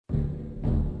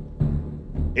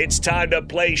It's time to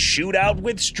play Shootout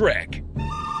with Strick.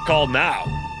 Call now,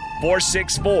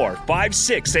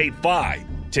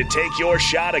 464-5685, to take your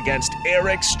shot against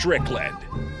Eric Strickland.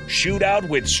 Shootout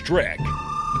with Strick.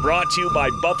 Brought to you by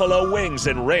Buffalo Wings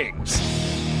and Rings.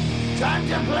 Time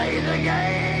to play the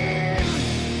game!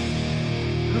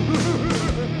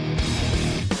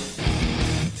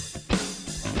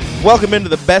 Welcome into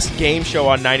the best game show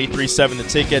on 93.7 The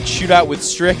Ticket. Shootout with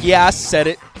Strick. Yeah, I said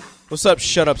it. What's up,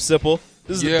 Shut Up, Sipple?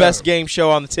 This is the best game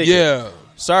show on the ticket. Yeah.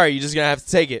 Sorry, you're just going to have to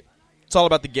take it. It's all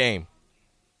about the game.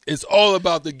 It's all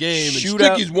about the game.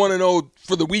 Shootout. And Stricky's 1-0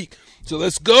 for the week. So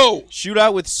let's go.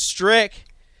 Shootout with Strick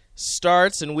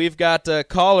starts, and we've got a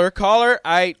caller. Caller,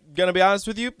 I going to be honest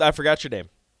with you, I forgot your name.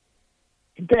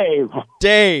 Dave.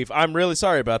 Dave. I'm really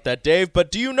sorry about that, Dave.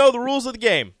 But do you know the rules of the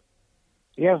game?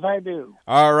 Yes, I do.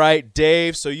 All right,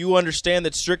 Dave. So you understand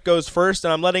that Strick goes first,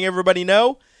 and I'm letting everybody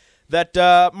know that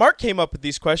Mark came up with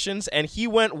these questions, and he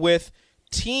went with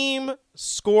team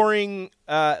scoring,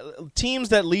 teams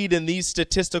that lead in these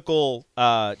statistical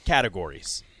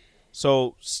categories.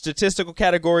 So statistical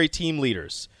category team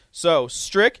leaders. So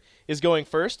Strick is going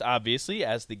first, obviously,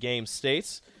 as the game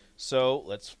states. So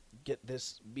let's get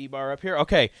this B-bar up here.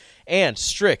 Okay, and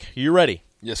Strick, you ready?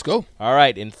 Yes, go. All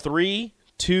right, in 3,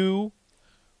 2,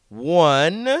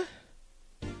 1.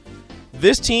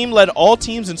 This team led all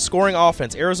teams in scoring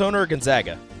offense. Arizona or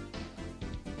Gonzaga?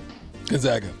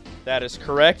 Gonzaga. That is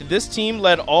correct. This team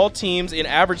led all teams in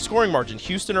average scoring margin.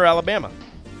 Houston or Alabama?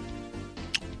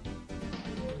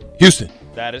 Houston.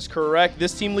 That is correct.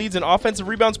 This team leads in offensive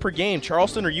rebounds per game.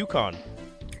 Charleston or UConn?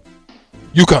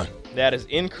 UConn. That is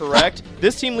incorrect.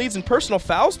 This team leads in personal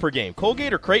fouls per game.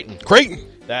 Colgate or Creighton? Creighton.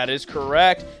 That is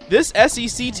correct. This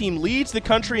SEC team leads the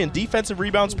country in defensive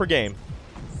rebounds per game.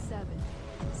 7,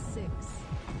 6,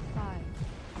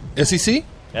 5. SEC.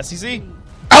 SEC.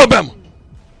 Alabama.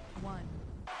 1.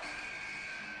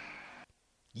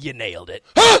 You nailed it.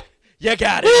 Huh? You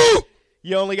got it. Woo!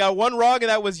 You only got one wrong, and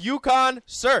that was UConn.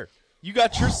 Sir, you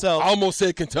got yourself I almost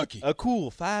said Kentucky. a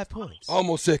cool 5 points.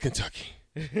 Almost said Kentucky.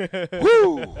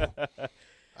 Woo!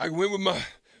 I went with my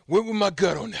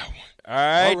gut on that one. All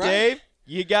right, All right. Dave.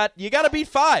 You got to beat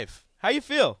 5. How you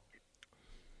feel?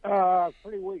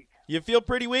 Pretty weak. You feel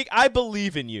pretty weak? I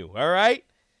believe in you. All right?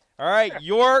 All right,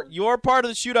 your part of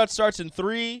the shootout starts in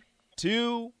 3,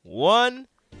 2, 1.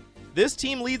 This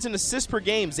team leads in assists per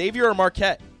game. Xavier or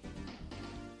Marquette?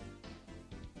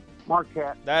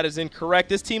 Marquette. That is incorrect.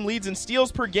 This team leads in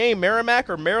steals per game. Merrimack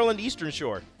or Maryland Eastern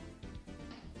Shore?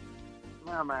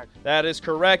 Merrimack. That is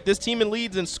correct. This team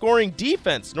leads in scoring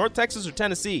defense. North Texas or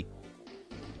Tennessee?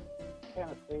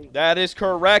 Tennessee. That is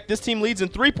correct. This team leads in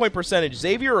three-point percentage.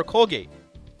 Xavier or Colgate?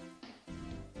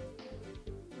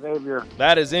 Xavier.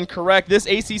 That is incorrect. This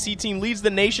ACC team leads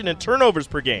the nation in turnovers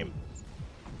per game.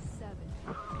 7,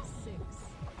 6,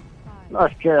 5.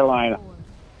 North Carolina. 4,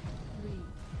 3,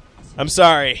 I'm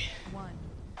sorry. 1.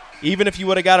 Even if you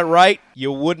would have got it right,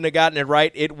 you wouldn't have gotten it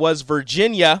right. It was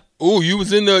Virginia. Ooh, you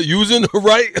was in the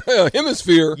right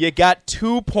hemisphere. You got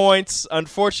 2 points.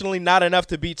 Unfortunately, not enough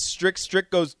to beat Strick.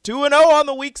 Strick goes 2-0 on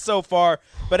the week so far.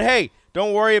 But hey,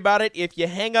 don't worry about it. If you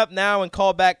hang up now and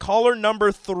call back, caller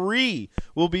number 3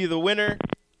 will be the winner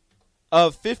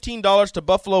of $15 to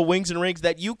Buffalo Wings and Rings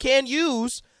that you can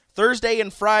use Thursday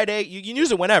and Friday. You can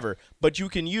use it whenever, but you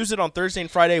can use it on Thursday and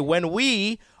Friday when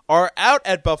we are out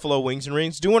at Buffalo Wings and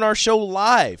Rings doing our show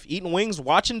live, eating wings,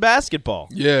 watching basketball.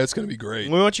 Yeah, it's going to be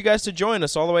great. We want you guys to join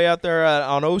us all the way out there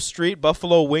on O Street.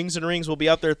 Buffalo Wings and Rings will be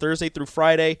out there Thursday through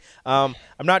Friday. I'm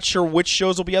not sure which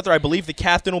shows will be out there. I believe the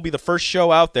Captain will be the first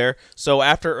show out there. So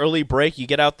after early break, you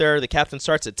get out there. The Captain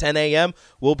starts at 10 a.m.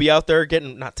 We'll be out there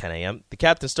getting – not 10 a.m. The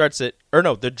Captain starts at – or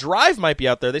no, the Drive might be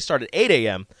out there. They start at 8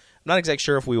 a.m. I'm not exactly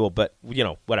sure if we will, but,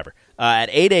 whatever. At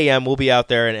 8 a.m., we'll be out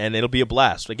there, and it'll be a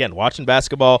blast. Again, watching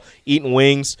basketball, eating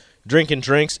wings, drinking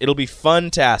drinks. It'll be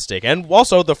fantastic. And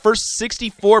also, the first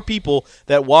 64 people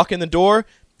that walk in the door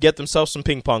get themselves some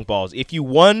ping pong balls. If you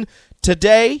won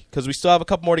today, because we still have a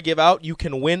couple more to give out, you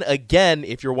can win again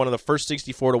if you're one of the first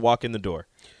 64 to walk in the door.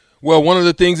 Well, one of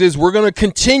the things is we're going to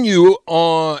continue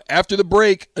after the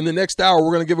break. In the next hour,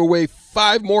 we're going to give away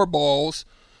 5 more balls,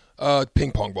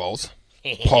 ping pong balls.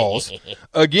 Pause.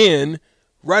 Again,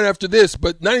 right after this.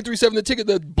 But 93.7 The Ticket,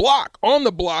 the block, on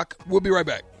the block. We'll be right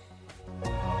back.